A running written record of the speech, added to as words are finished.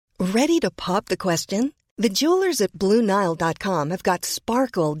Ready to pop the question? The jewelers at BlueNile.com have got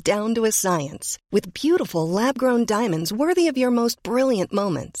sparkle down to a science with beautiful lab-grown diamonds worthy of your most brilliant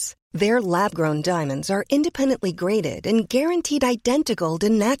moments. Their lab-grown diamonds are independently graded and guaranteed identical to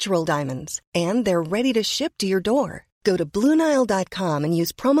natural diamonds, and they're ready to ship to your door. Go to BlueNile.com and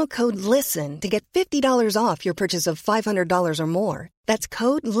use promo code LISTEN to get $50 off your purchase of $500 or more. That's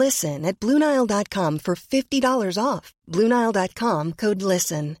code LISTEN at BlueNile.com for $50 off. BlueNile.com, code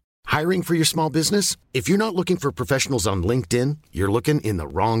LISTEN. Hiring for your small business? If you're not looking for professionals on LinkedIn, you're looking in the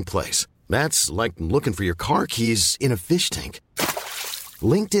wrong place. That's like looking for your car keys in a fish tank.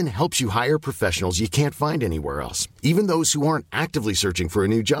 LinkedIn helps you hire professionals you can't find anywhere else, even those who aren't actively searching for a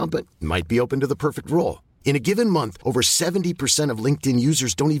new job but might be open to the perfect role. In a given month, over 70% of LinkedIn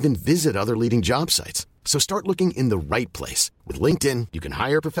users don't even visit other leading job sites. So start looking in the right place. With LinkedIn, you can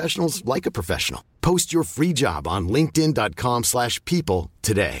hire professionals like a professional. Post your free job on linkedin.com/people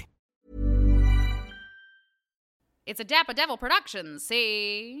today. It's a Dapper Devil production,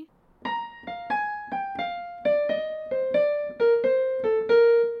 see?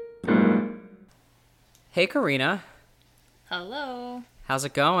 Hey, Karina. Hello. How's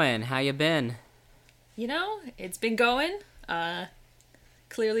it going? How you been? You know, it's been going.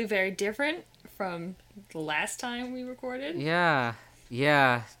 Clearly very different from the last time we recorded. Yeah.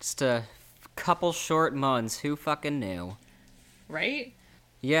 Just a couple short months. Who fucking knew? Right?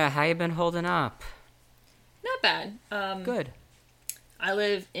 Yeah, how you been holding up? Not bad. Good. I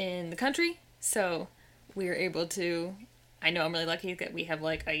live in the country, so we're able to... I know I'm really lucky that we have,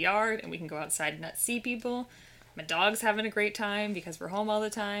 like, a yard, and we can go outside and not see people. My dog's having a great time because we're home all the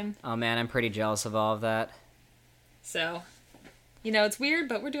time. Oh, man, I'm pretty jealous of all of that. So, you know, it's weird,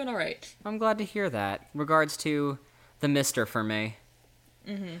 but we're doing all right. I'm glad to hear that. Regards to the mister for me.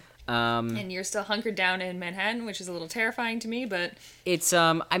 Mm-hmm. And you're still hunkered down in Manhattan, which is a little terrifying to me, but... It's,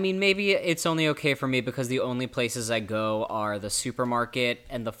 I mean, maybe it's only okay for me because the only places I go are the supermarket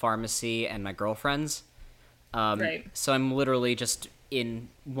and the pharmacy and my girlfriend's. Right. So I'm literally just in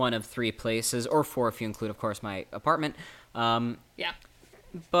one of three places, or four if you include, of course, my apartment. Yeah.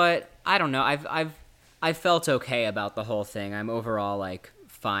 But I don't know. I've felt okay about the whole thing. I'm overall like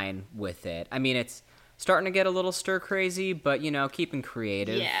fine with it. I mean, it's starting to get a little stir crazy, but you know, keeping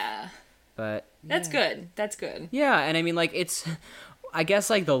creative. Yeah. But That's good. That's good. yeah, and I mean, like it's. I guess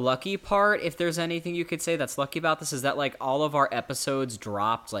like the lucky part, if there's anything you could say that's lucky about this, is that like all of our episodes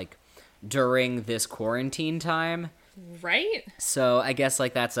dropped like during this quarantine time. Right? So I guess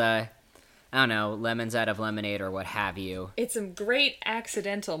like that's I don't know, lemons out of lemonade or what have you. It's some great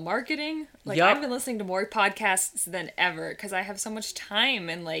accidental marketing. Like, Yup. I've been listening to more podcasts than ever because I have so much time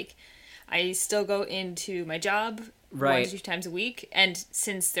and, like, I still go into my job Right. 1 to 2 times a week. And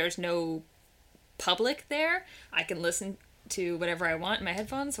since there's no public there, I can listen to whatever I want in my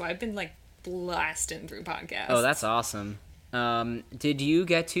headphones. So I've been, like, blasting through podcasts. Oh, that's awesome. Did you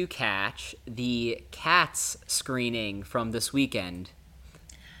get to catch the Cats screening from this weekend?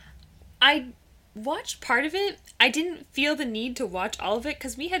 I watched part of it. I didn't feel the need to watch all of it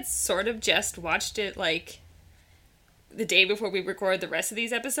because we had sort of just watched it, like, the day before we recorded the rest of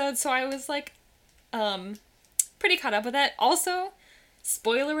these episodes. So I was, like, pretty caught up with that. Also,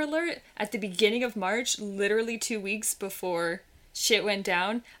 spoiler alert, at the beginning of March, literally 2 weeks before shit went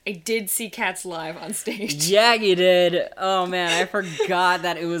down, I did see Cats live on stage. Yeah, you did. Oh, man, I forgot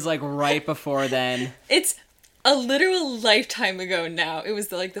that it was, like, right before then. It's a literal lifetime ago now. It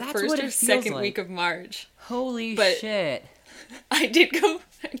was, like, the That's first what or it feels second like. week of March. Holy But- shit. I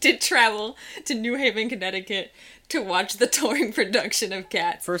did travel to New Haven, Connecticut to watch the touring production of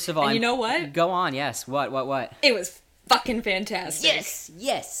Cats. First of all, and you know what? Go on, yes. What? It was fucking fantastic.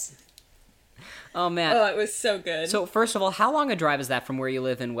 Yes. Oh, man. Oh, it was so good. So, first of all, how long a drive is that from where you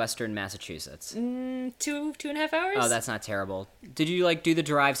live in Western Massachusetts? 2.5 hours? Oh, that's not terrible. Did you, like, do the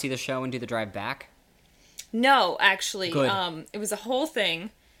drive, see the show, and do the drive back? No, actually. Good. It was a whole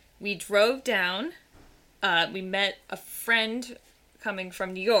thing. We drove down. We met a friend coming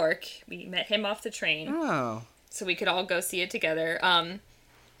from New York. We met him off the train. Oh. So we could all go see it together.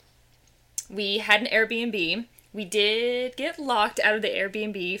 We had an Airbnb. We did get locked out of the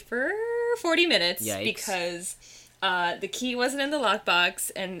Airbnb for 40 minutes. Yikes. Because the key wasn't in the lockbox,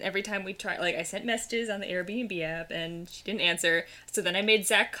 and every time we tried, like, I sent messages on the Airbnb app, and she didn't answer. So then I made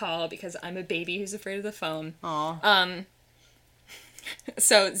Zach call because I'm a baby who's afraid of the phone. Aw.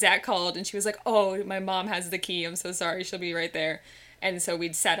 So Zach called, and she was like, "Oh, my mom has the key. I'm so sorry. She'll be right there." And so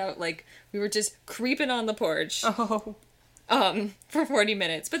we'd sat out, like, we were just creeping on the porch. Oh. For 40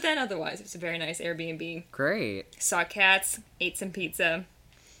 minutes. But then otherwise, it was a very nice Airbnb. Great. Saw Cats, ate some pizza.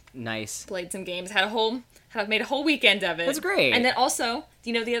 Nice. Played some games. Made a whole weekend of it. That's great. And then also, do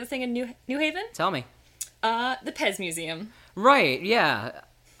you know the other thing in New Haven? Tell me. The Pez Museum. Right, yeah.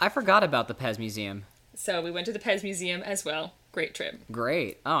 I forgot about the Pez Museum. So we went to the Pez Museum as well. Great trip.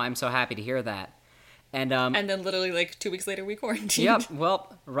 Great. Oh, I'm so happy to hear that. And then literally like 2 weeks later we quarantined. Yep,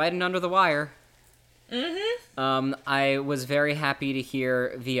 well, right and under the wire. Mm-hmm. I was very happy to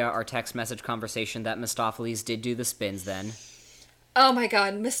hear via our text message conversation that Mistopheles did do the spins then. Oh my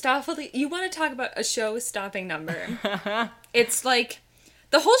god, Mistopheles. You want to talk about a show-stopping number. It's like,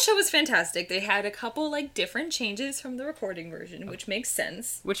 the whole show was fantastic. They had a couple like different changes from the recording version, which makes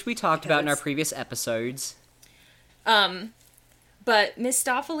sense. Which we talked about in our previous episodes. But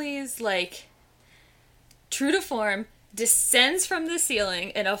Mistopheles, like, true to form, descends from the ceiling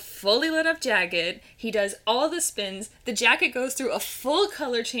in a fully lit up jacket. He does all the spins. The jacket goes through a full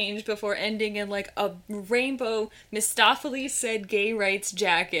color change before ending in like a rainbow Mistopheles said gay rights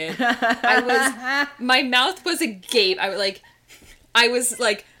jacket. My mouth was agape. I was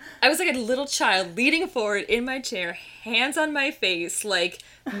like a little child leaning forward in my chair, hands on my face, like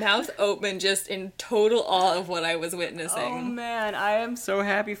mouth open, just in total awe of what I was witnessing. Oh man, I am so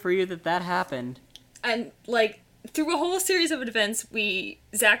happy for you that happened. And like, through a whole series of events,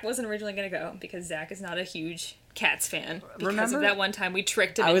 Zach wasn't originally going to go because Zach is not a huge Cats fan. Because of that one time we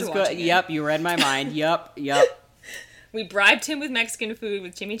tricked him into watching it. Yep, you read my mind. Yep. We bribed him with Mexican food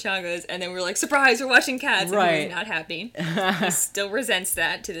with chimichangas, and then we were like, surprise, we're watching Cats. Right. And he was not happy. He still resents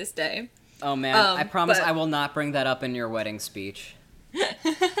that to this day. Oh man, I promise I will not bring that up in your wedding speech.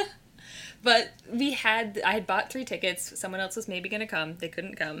 But I had bought 3 tickets. Someone else was maybe going to come. They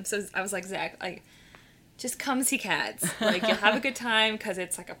couldn't come. So I was like, Zach, like, just come see Cats. Like, you'll have a good time because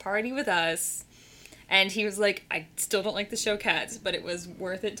it's like a party with us. And he was like, I still don't like the show Cats, but it was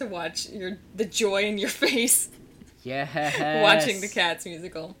worth it to watch the joy in your face. Yes. Watching the Cats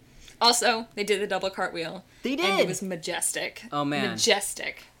musical. Also, they did the double cartwheel. They did. And it was majestic. Oh, man.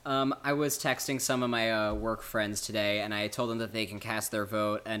 Majestic. I was texting some of my work friends today, and I told them that they can cast their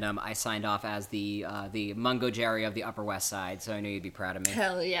vote, and I signed off as the Mungo Jerry of the Upper West Side, so I knew you'd be proud of me.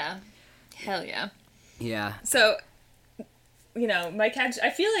 Hell yeah. Hell yeah. Yeah. So, my Cats, I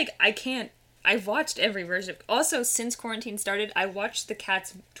feel like I've watched every version. Also, since quarantine started, I watched the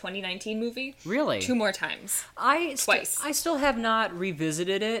Cats 2019 movie. Really? 2 more times. Twice. I still have not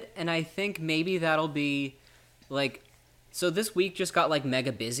revisited it, and I think maybe that'll be, like... So this week just got, like,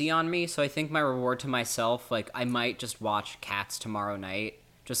 mega busy on me, so I think my reward to myself, like, I might just watch Cats tomorrow night.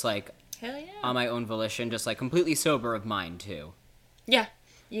 Just, like... Hell yeah. On my own volition, just, like, completely sober of mind, too. Yeah.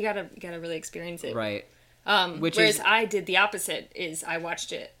 You gotta really experience it. Right. Whereas I did the opposite, is I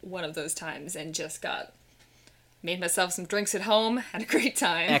watched it one of those times and just made myself some drinks at home, had a great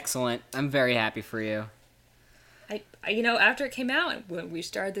time. Excellent. I'm very happy for you. After it came out, when we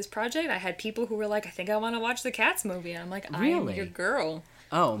started this project, I had people who were like, I think I want to watch the Cats movie. And I'm like, really? I am your girl.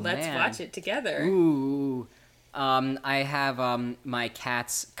 Oh, Let's watch it together. Ooh. I have my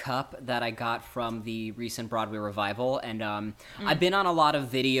Cats cup that I got from the recent Broadway revival, and I've been on a lot of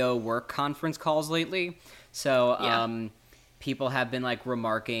video work conference calls lately, so people have been like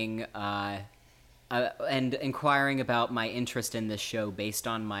remarking and inquiring about my interest in this show based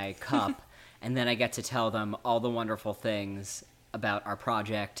on my cup, and then I get to tell them all the wonderful things about our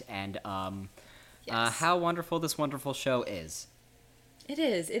project and how wonderful this wonderful show is. It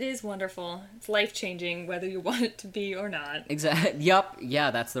is wonderful. It's life-changing, whether you want it to be or not. Exactly. Yup.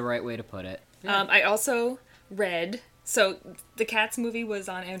 Yeah, that's the right way to put it. Yeah. I also read, so the Cats movie was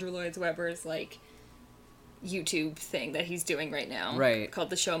on Andrew Lloyd Webber's, like, YouTube thing that he's doing right now. Right. Called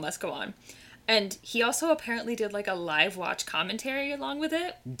The Show Must Go On. And he also apparently did, like, a live watch commentary along with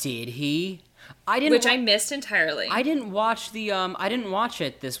it. Did he? Which I missed entirely. I didn't watch I didn't watch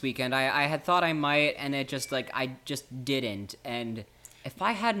it this weekend. I had thought I might, and it just, like, I just didn't. And if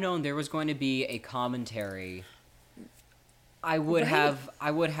I had known there was going to be a commentary, I would have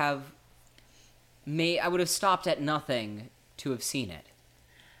stopped at nothing to have seen it.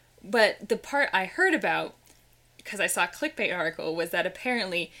 But the part I heard about, because I saw a clickbait article, was that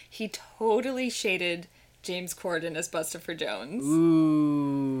apparently he totally shaded James Corden as Bustopher Jones.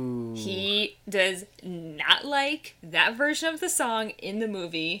 Ooh. He does not like that version of the song in the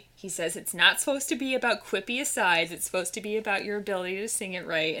movie. He says it's not supposed to be about quippy asides. It's supposed to be about your ability to sing it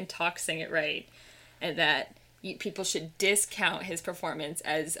right and sing it right. And that people should discount his performance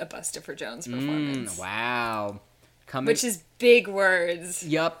as a Bustopher Jones performance. Wow. Which is big words.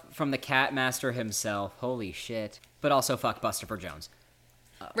 Yup, from the Cat Master himself. Holy shit. But also fuck Bustopher Jones.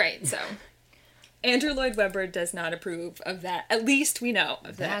 Right, so... Andrew Lloyd Webber does not approve of that. At least we know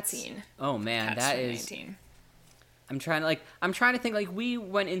of that scene. Oh man, that is... I'm trying to think, like, we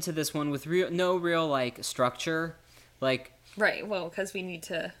went into this one with no real, like, structure. Like... Right, well, because we need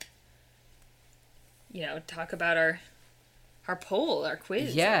to, talk about our poll, our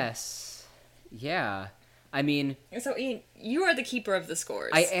quiz. Yes. Yeah. I mean... So, Ian, you are the keeper of the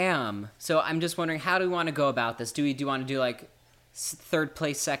scores. I am. So I'm just wondering, how do we want to go about this? Do we want to do, like, third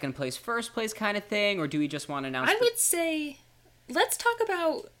place, second place, first place kind of thing? Or do we just want to announce... I would say, let's talk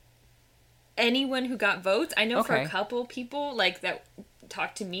about anyone who got votes. I know for a couple people, like, that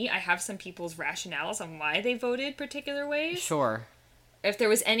talked to me, I have some people's rationales on why they voted particular ways. Sure. If there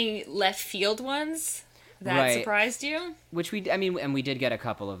was any left field ones that surprised you. Which and we did get a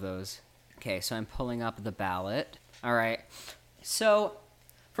couple of those. Okay, so I'm pulling up the ballot. All right. So,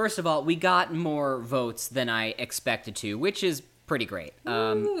 first of all, we got more votes than I expected to, which is pretty great.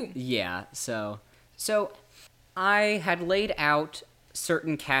 Yeah, so I had laid out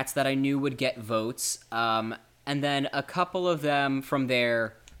certain cats that I knew would get votes, and then a couple of them from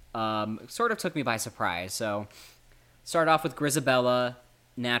there sort of took me by surprise. So, start off with Grisabella,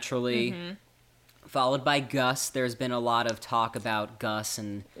 naturally, followed by Gus. There's been a lot of talk about Gus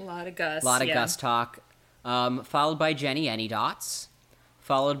and... A lot of Gus, Gus talk. Followed by Jenny Anydots,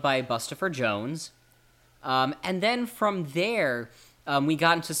 followed by Bustopher Jones. And then from there, we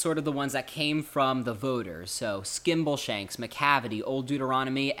got into sort of the ones that came from the voters. So, Skimbleshanks, Macavity, Old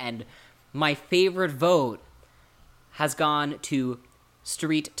Deuteronomy, and my favorite vote has gone to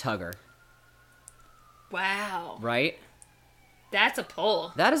Street Tugger. Wow. Right? That's a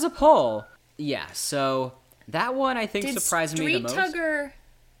poll. That is a poll. Yeah, so that one I think surprised me the most.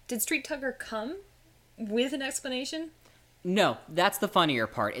 Did Street Tugger come with an explanation? No, that's the funnier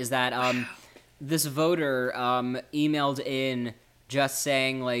part, is that this voter emailed in just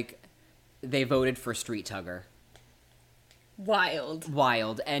saying, like, they voted for Street Tugger.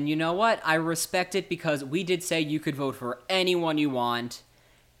 Wild. And you know what? I respect it, because we did say you could vote for anyone you want.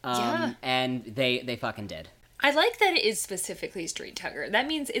 And they fucking did. I like that it is specifically Street Tugger. That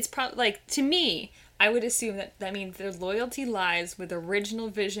means it's probably, like, to me, I would assume that means their loyalty lies with original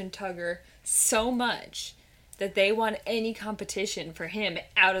Vision Tugger so much that they want any competition for him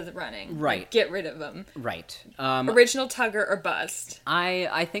out of the running. Right. Like, get rid of him. Right. Original Tugger or bust.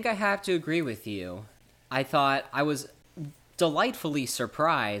 I think I have to agree with you. I thought I was delightfully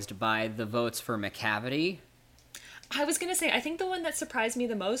surprised by the votes for Macavity. I was going to say, I think the one that surprised me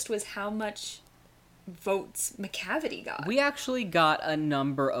the most was how much votes Macavity got. We actually got a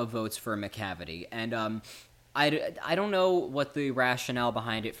number of votes for Macavity, and I don't know what the rationale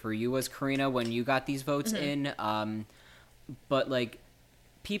behind it for you was, Karina, when you got these votes in, but, like,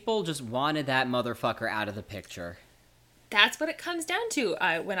 people just wanted that motherfucker out of the picture. That's what it comes down to.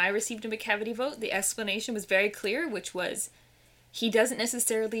 When I received a Macavity vote, the explanation was very clear, which was he doesn't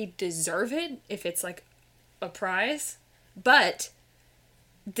necessarily deserve it if it's, like, a prize, but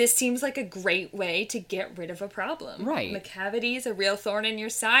this seems like a great way to get rid of a problem. Right. Macavity is a real thorn in your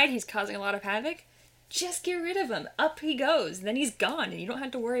side. He's causing a lot of havoc. Just get rid of him. Up he goes. Then he's gone, and you don't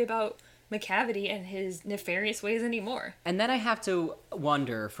have to worry about Macavity and his nefarious ways anymore. And then I have to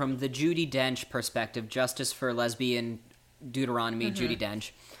wonder, from the Judi Dench perspective, Justice for Lesbian Deuteronomy, Judi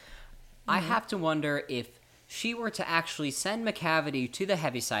Dench, I have to wonder if she were to actually send Macavity to the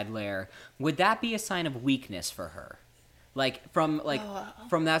Heaviside Lair, would that be a sign of weakness for her? From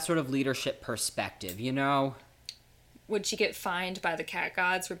that sort of leadership perspective, you know? Would she get fined by the cat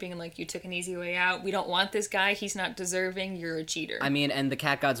gods for being like, you took an easy way out? We don't want this guy. He's not deserving. You're a cheater. I mean, and the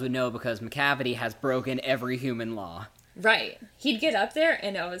cat gods would know, because Macavity has broken every human law. Right. He'd get up there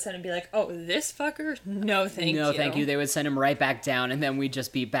and all of a sudden be like, oh, this fucker? No, thank you. No, thank you. They would send him right back down, and then we'd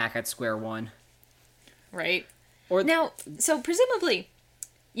just be back at square one. Right. Now, so presumably,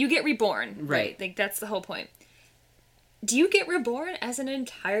 you get reborn. Right. Like, that's the whole point. Do you get reborn as an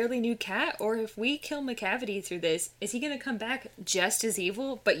entirely new cat? Or if we kill Macavity through this, is he going to come back just as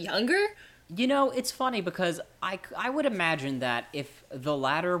evil, but younger? You know, it's funny, because I would imagine that if the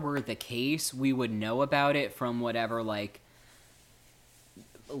latter were the case, we would know about it from whatever, like,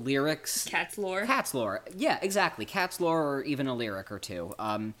 lyrics. Cat's lore. Cat's lore. Yeah, exactly. Cat's lore, or even a lyric or two.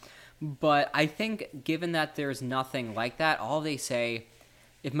 But I think, given that there's nothing like that, all they say,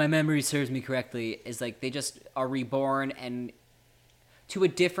 if my memory serves me correctly, is like they just are reborn and to a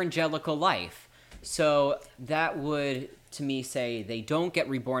different Jellicle life. So that would, to me, say they don't get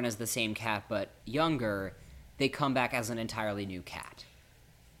reborn as the same cat, but younger, they come back as an entirely new cat.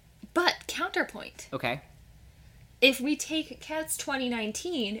 But, counterpoint. Okay. If we take Cats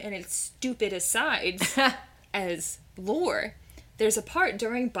 2019 and its stupid asides as lore, there's a part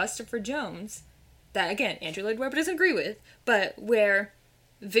during Bustopher Jones that, again, Andrew Lloyd Webber doesn't agree with, but where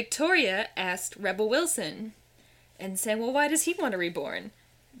Victoria asked Rebel Wilson and saying, well, why does he want to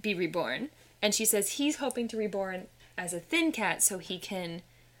be reborn? And she says he's hoping to reborn as a thin cat so he can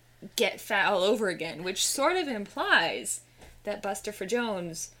get fat all over again, which sort of implies that Buster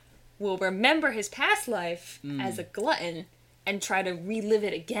Jones will remember his past life as a glutton and try to relive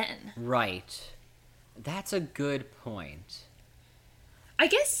it again. Right. That's a good point. I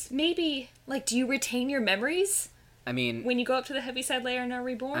guess maybe, like, do you retain your memories I mean, when you go up to the Heaviside Layer and are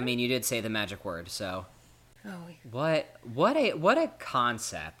reborn? I mean, you did say the magic word, so. Oh. What a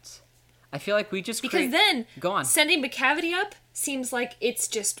concept. I feel like we just Because then Go on. sending McCavity up seems like it's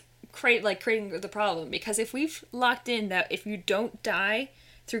just creating the problem. Because if we've locked in that if you don't die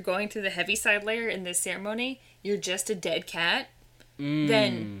through going through the Heaviside Layer in this ceremony, you're just a dead cat,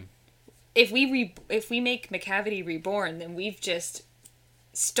 then if we make McCavity reborn, then we've just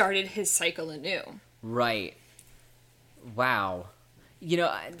started his cycle anew. Right. Wow. You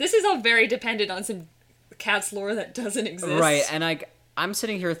know, This is all very dependent on some cat's lore that doesn't exist. right, and I'm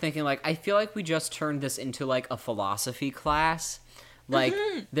sitting here thinking, like, I feel like we just turned this into, like, a philosophy class. Like,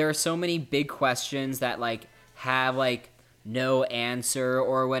 there are so many big questions that, like, have, like, no answer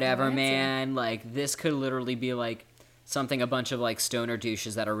or whatever, man. Like, this could literally be, like, something a bunch of, like, stoner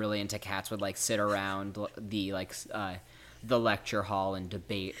douches that are really into cats would, like, sit around the lecture hall and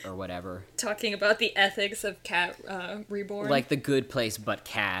debate or whatever. Talking about the ethics of cat reborn. Like The Good Place, but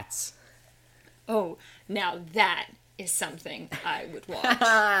cats. Oh, now that is something I would watch.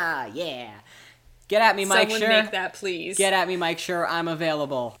 Ah, yeah. Get at me, Mike Someone Schur. make that, please. Get at me, Mike Schur. I'm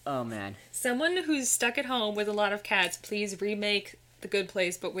available. Oh, man. Someone who's stuck at home with a lot of cats, please remake The Good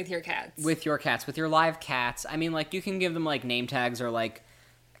Place, but with your cats. With your cats, with your live cats. I mean, like, you can give them, like, name tags or, like,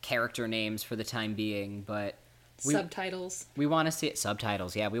 character names for the time being, but... Subtitles. We want to see it.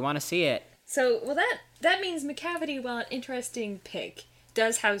 Subtitles, yeah, we want to see it. So, well, that means McCavity, while an interesting pick,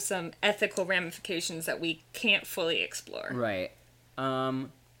 does have some ethical ramifications that we can't fully explore. Right.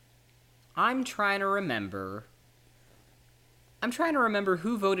 I'm trying to remember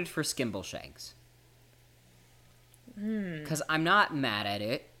who voted for Skimbleshanks. Because I'm not mad at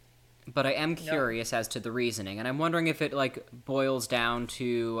it, but I am curious as to the reasoning, and I'm wondering if it, like, boils down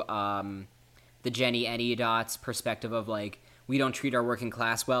to the Jenny Anyodot's perspective of, like, we don't treat our working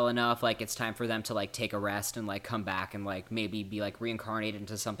class well enough, like, it's time for them to, like, take a rest and, like, come back and, like, maybe be, like, reincarnated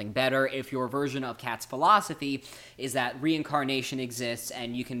into something better. If your version of Cat's philosophy is that reincarnation exists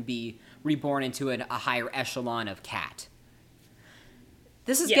and you can be reborn into a higher echelon of cat.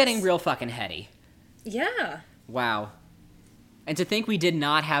 This is getting real fucking heady. Yeah. Wow. And to think we did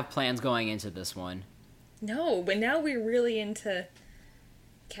not have plans going into this one. No, but now we're really into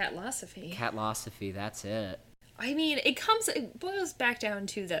catlosophy. Catlosophy, that's it. I mean, it boils back down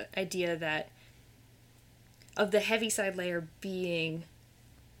to the idea that of the Heaviside Layer being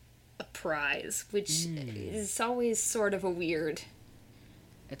a prize, which is always sort of a weird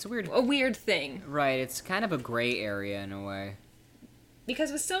thing. Right, it's kind of a gray area in a way.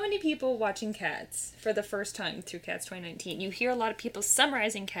 Because with so many people watching Cats for the first time through Cats 2019, you hear a lot of people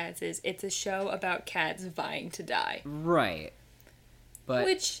summarizing Cats as it's a show about cats vying to die. Right. But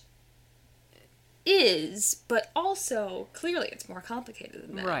Which is, but also, clearly it's more complicated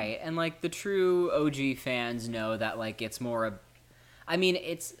than that. right, and, like, the true OG fans know that, like, it's more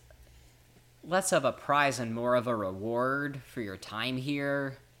it's less of a prize and more of a reward for your time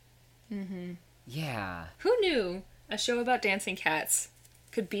here. Mm-hmm. Yeah. Who knew a show about dancing cats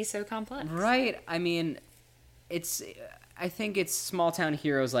could be so complex? Right, I mean, I think it's small town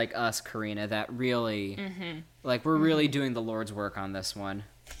heroes like us, Karina, that really, like, we're really doing the Lord's work on this one.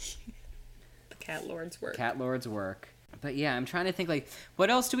 The Cat Lord's work. Cat Lord's work. But yeah, I'm trying to think, like, what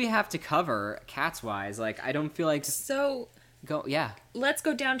else do we have to cover, cats-wise? Like, I don't feel like... So, let's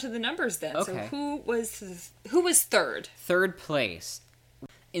go down to the numbers then. Okay. So who was third? Third place.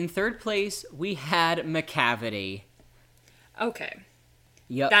 In third place, we had McCavity. Okay.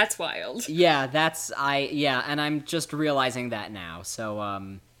 Yep. That's wild. Yeah, and I'm just realizing that now.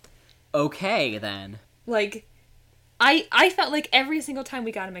 So, okay, then. Like, I felt like every single time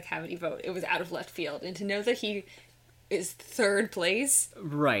we got a McCavity vote, it was out of left field. And to know that he is third place...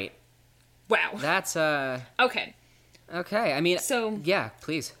 Right. Wow. That's, Okay. Okay, I mean... So... Yeah,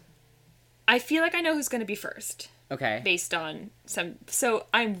 please. I feel like I know who's going to be first. Okay. Based on some... So,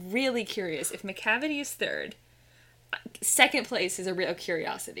 I'm really curious. If McCavity is third, second place is a real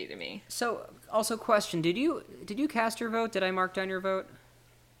curiosity to me. So, also question, did you cast your vote? Did I mark down your vote?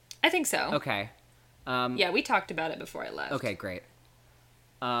 I think so. Okay. Yeah, we talked about it before I left. Okay, great.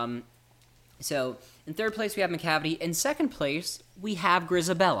 So, in third place, we have McCavity. In second place, we have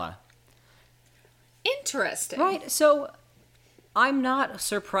Grizabella. Interesting. Right, so I'm not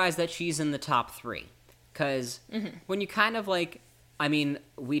surprised that she's in the top 3. Because when you kind of, like, I mean,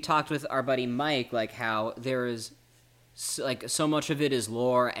 we talked with our buddy Mike, like, how there is, like, so much of it is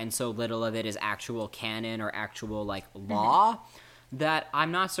lore and so little of it is actual canon or actual, like, law, that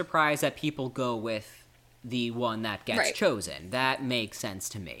I'm not surprised that people go with the one that gets chosen. That makes sense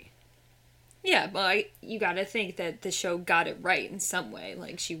to me. Yeah, well, you gotta think that the show got it right in some way.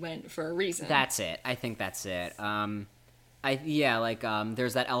 Like, she went for a reason. That's it. I think that's it.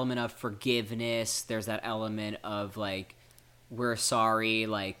 There's that element of forgiveness. There's that element of, like, we're sorry,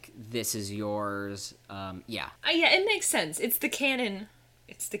 like, this is yours. Yeah, it makes sense. It's the canon.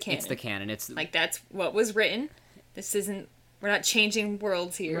 It's the canon. It's like, that's what was written. This isn't, we're not changing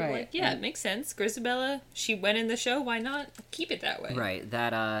worlds here. Right. Like, yeah, it makes sense. Grisabella, she went in the show. Why not keep it that way? Right.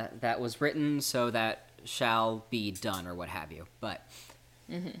 That was written, so that shall be done, or what have you. But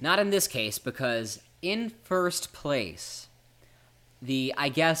not in this case, because in first place, the, I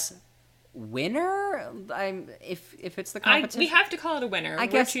guess, winner? If it's the competition, we have to call it a winner.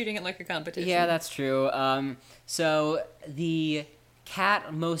 We're treating it like a competition. Yeah, that's true. So the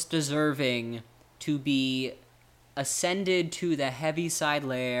cat most deserving to be ascended to the Heaviside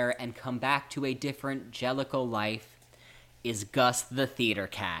Lair and come back to a different Jellicle life is Gus the theater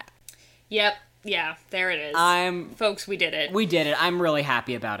cat. Yep. Yeah, there it is. Folks, we did it. We did it. I'm really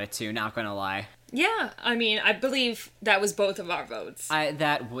happy about it too, not gonna lie. Yeah, I mean, I believe that was both of our votes.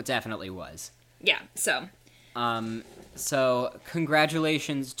 That definitely was. Yeah, so. So,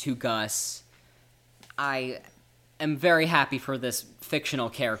 congratulations to Gus. I am very happy for this fictional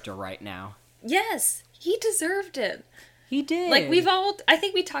character right now. Yes, he deserved it. He did. Like, I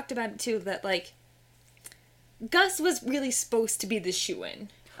think we talked about it too, that, like, Gus was really supposed to be the shoo-in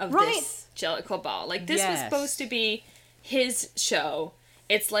of this Jellicle Ball. Like, this was supposed to be his show.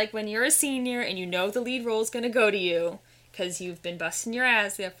 It's like when you're a senior and you know the lead role is going to go to you because you've been busting your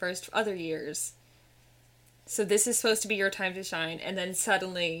ass the first other years. So this is supposed to be your time to shine, and then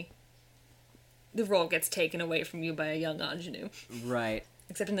suddenly the role gets taken away from you by a young ingenue. Right.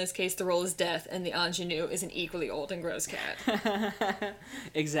 Except in this case, the role is death, and the ingenue is an equally old and gross cat.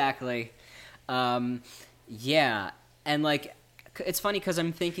 Exactly. Yeah. And, like, it's funny because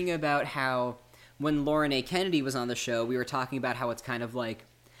I'm thinking about how when Lauren A. Kennedy was on the show, we were talking about how it's kind of like,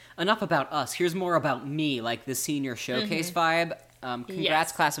 enough about us, here's more about me, like the senior showcase vibe.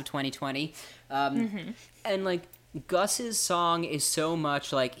 Congrats, class of 2020. And, like, Gus's song is so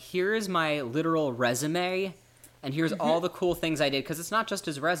much like, here's my literal resume, and here's all the cool things I did, because it's not just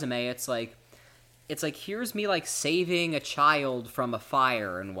his resume, it's like, here's me, like, saving a child from a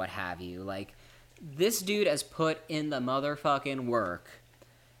fire and what have you. Like, this dude has put in the motherfucking work.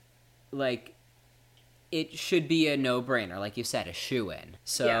 Like, it should be a no-brainer, like you said, a shoo-in.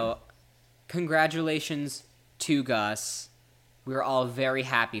 So, congratulations to Gus. We're all very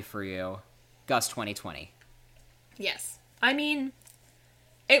happy for you. Gus 2020. Yes. I mean,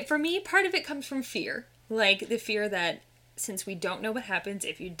 for me, part of it comes from fear. Like, the fear that, since we don't know what happens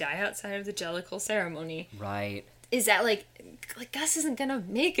if you die outside of the Jellicle ceremony... Right. Is that, like Gus isn't gonna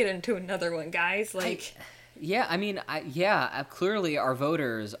make it into another one, guys. Like... Clearly our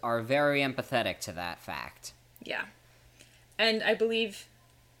voters are very empathetic to that fact. Yeah. And I believe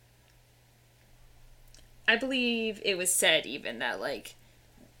it was said even that, like,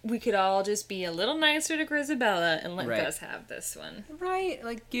 we could all just be a little nicer to Grisabella and let Gus have this one. Right.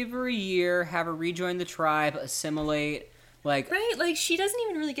 Like, give her a year, have her rejoin the tribe, assimilate, like... Right, like, she doesn't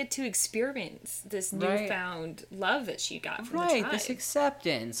even really get to experience this newfound love that she got from the tribe. Right, this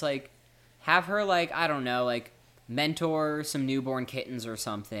acceptance, like... Have her, like, I don't know, like, mentor some newborn kittens or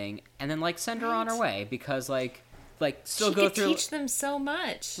something, and then, like, send her on her way, because, like, still she go through... She could teach them so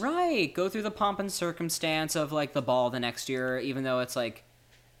much. Right, go through the pomp and circumstance of, like, the ball the next year, even though it's, like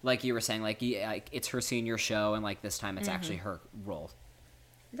you were saying, like, it's her senior show, and, like, this time it's actually her role.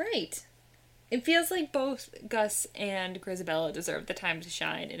 Right. It feels like both Gus and Grisabella deserve the time to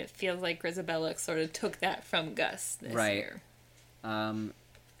shine, and it feels like Grisabella sort of took that from Gus this year.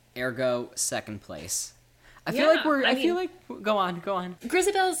 Ergo, second place. I feel like go on.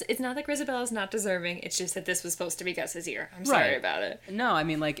 It's not that Grisabella's not deserving, it's just that this was supposed to be Gus's year. I'm sorry about it. No, I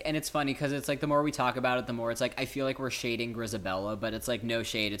mean, like, and it's funny because it's like the more we talk about it, the more it's like I feel like we're shading Grisabella, but it's like no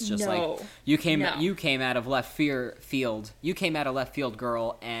shade. It's just like you came out of left field. You came out of left field,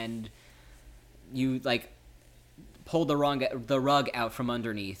 girl, and you like pulled the rug out from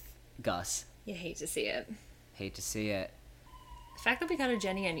underneath Gus. You hate to see it. The fact that we got a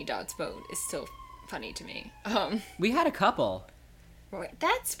Jenny Any Dots vote is still funny to me. We had a couple.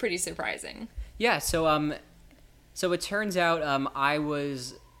 That's pretty surprising. Yeah, so it turns out I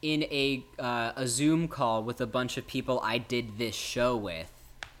was in a Zoom call with a bunch of people I did this show with.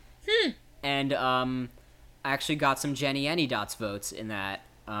 And I actually got some Jenny Anydots votes in that.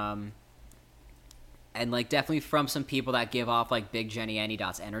 And, like, definitely from some people that give off, like, big Jenny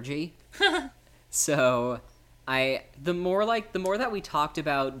Anydots energy. So, the more that we talked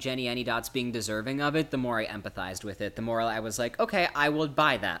about Jenny Anydots being deserving of it, the more I empathized with it. The more I was like, okay, I will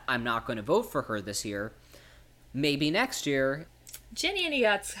buy that. I'm not going to vote for her this year. Maybe next year. Jenny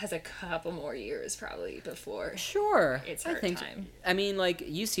Anydots has a couple more years probably before. Sure. It's her time. I mean, like,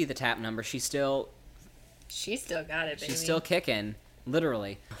 you see the tap number. She's still got it, baby. She's still kicking,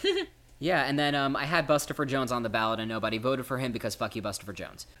 literally. Yeah, and then I had Bustopher Jones on the ballot, and nobody voted for him because fuck you, Bustopher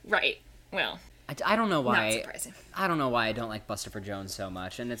Jones. Right. Well, I don't know why. not surprising. I don't know why I don't like Bustopher Jones so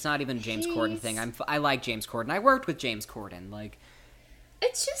much, and it's not even a James Corden thing. I like James Corden. I worked with James Corden. Like,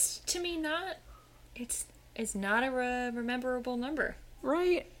 it's just, to me, not. It's not a rememberable number.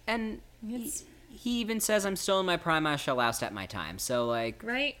 Right, and he even says, I'm still in my prime, I shall oust at my time. So, like...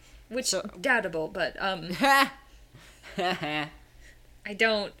 Right? Which, doubtable, but, I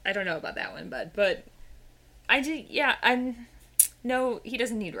don't know about that one, but no, he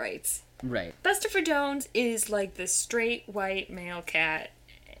doesn't need rights. Right. Bustopher Jones is like the straight white male cat,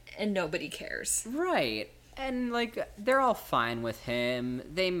 and nobody cares. Right. And, like, they're all fine with him.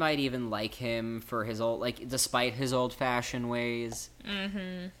 They might even like him for his despite his old-fashioned ways.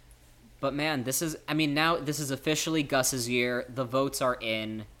 Mm-hmm. But, man, now this is officially Gus's year. The votes are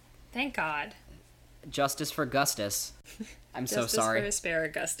in. Thank God. Justice for Gustus. I'm so sorry. Justice for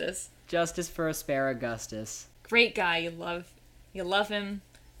Asparagus. Justice for Asparagus. Great guy. You love him.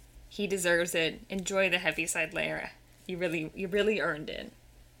 He deserves it. Enjoy the Heaviside Layer. You really earned it.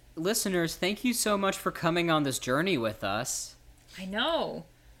 Listeners, thank you so much for coming on this journey with us. I know.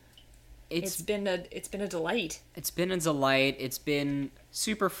 It's been a delight. It's been a delight. It's been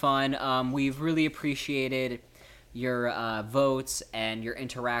super fun. We've really appreciated your votes and your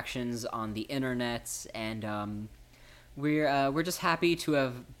interactions on the internet, and we're just happy to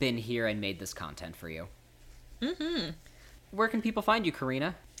have been here and made this content for you. Mm-hmm. Where can people find you,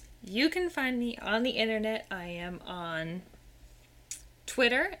 Karina? You can find me on the internet. I am on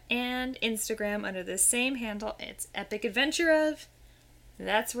Twitter and Instagram under the same handle. It's Epic Adventure of.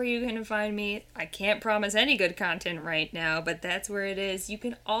 That's where you can find me. I can't promise any good content right now, but that's where it is. You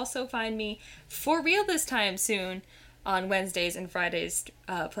can also find me for real this time soon on Wednesdays and Fridays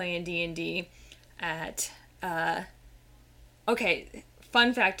playing D&D at... Okay,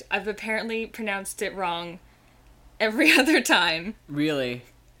 fun fact. I've apparently pronounced it wrong every other time. Really?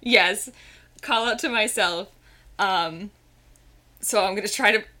 Yes. Call out to myself. So I'm going to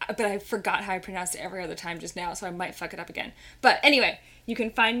try to... But I forgot how I pronounced it every other time just now, so I might fuck it up again. But anyway, you can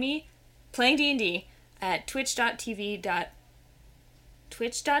find me playing D&D at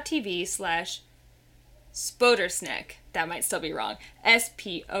twitch.tv/Spodersnek. That might still be wrong.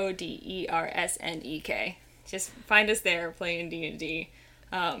 Spodersnek. Just find us there playing D&D.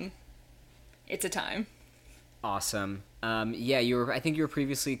 It's a time. Awesome. Yeah, I think you were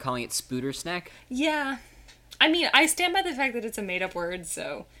previously calling it Spoodersnek. Yeah. I mean, I stand by the fact that it's a made-up word,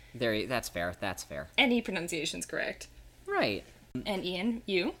 so... That's fair. Any pronunciation's correct. Right. And Ian,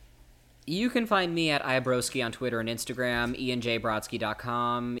 you? You can find me at iBroski on Twitter and Instagram,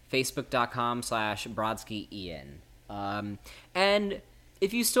 ianjbrodsky.com, facebook.com/BrodskyIan. And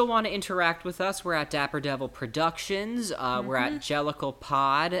if you still want to interact with us, we're at Dapper Devil Productions. We're at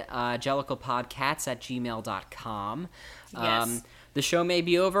JellicalPod, JellicalPodcats@gmail.com. Yes. The show may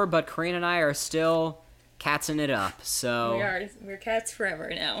be over, but Karina and I are still catsing it up. So we're cats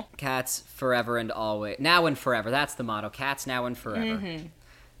forever now. Cats forever and always. Now and forever. That's the motto. Cats now and forever.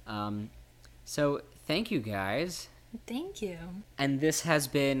 Mm-hmm. So thank you guys. Thank you. And this has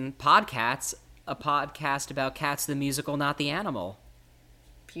been Podcats, a podcast about Cats the musical, not the animal.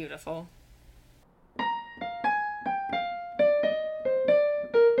 Beautiful.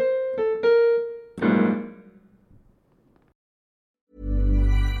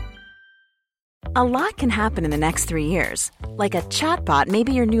 A lot can happen in the next 3 years. Like a chatbot may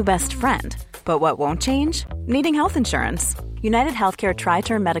be your new best friend. But what won't change? Needing health insurance. United Healthcare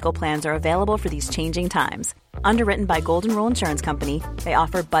Tri-Term Medical Plans are available for these changing times. Underwritten by Golden Rule Insurance Company, they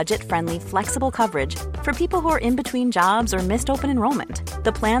offer budget-friendly, flexible coverage for people who are in between jobs or missed open enrollment.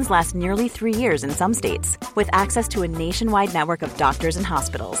 The plans last nearly 3 years in some states, with access to a nationwide network of doctors and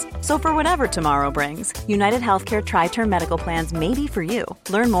hospitals. So for whatever tomorrow brings, United Healthcare Tri-Term Medical Plans may be for you.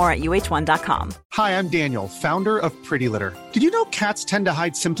 Learn more at uh1.com. Hi, I'm Daniel, founder of Pretty Litter. Did you know cats tend to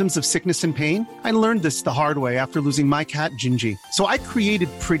hide symptoms of sickness and pain? I learned this the hard way after losing my cat, Gingy. So I created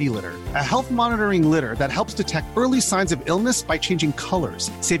Pretty Litter, a health monitoring litter that helps detect early signs of illness by changing colors,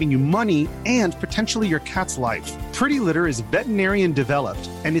 saving you money and potentially your cat's life. Pretty Litter is veterinarian developed,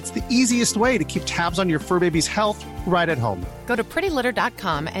 and it's the easiest way to keep tabs on your fur baby's health right at home. Go to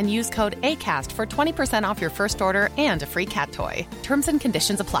prettylitter.com and use code ACAST for 20% off your first order and a free cat toy. Terms and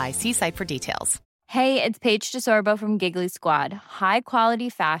conditions apply. See site for details. Hey, it's Paige DeSorbo from Giggly Squad. High quality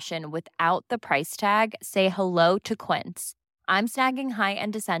fashion without the price tag. Say hello to Quince. I'm snagging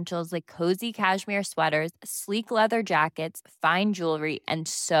high-end essentials like cozy cashmere sweaters, sleek leather jackets, fine jewelry, and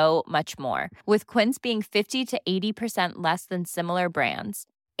so much more. With Quince being 50 to 80% less than similar brands.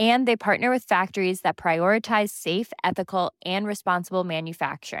 And they partner with factories that prioritize safe, ethical, and responsible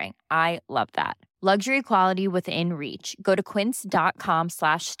manufacturing. I love that. Luxury quality within reach. Go to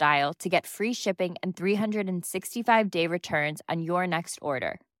quince.com/style to get free shipping and 365-day returns on your next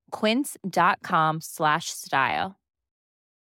order. Quince.com/style.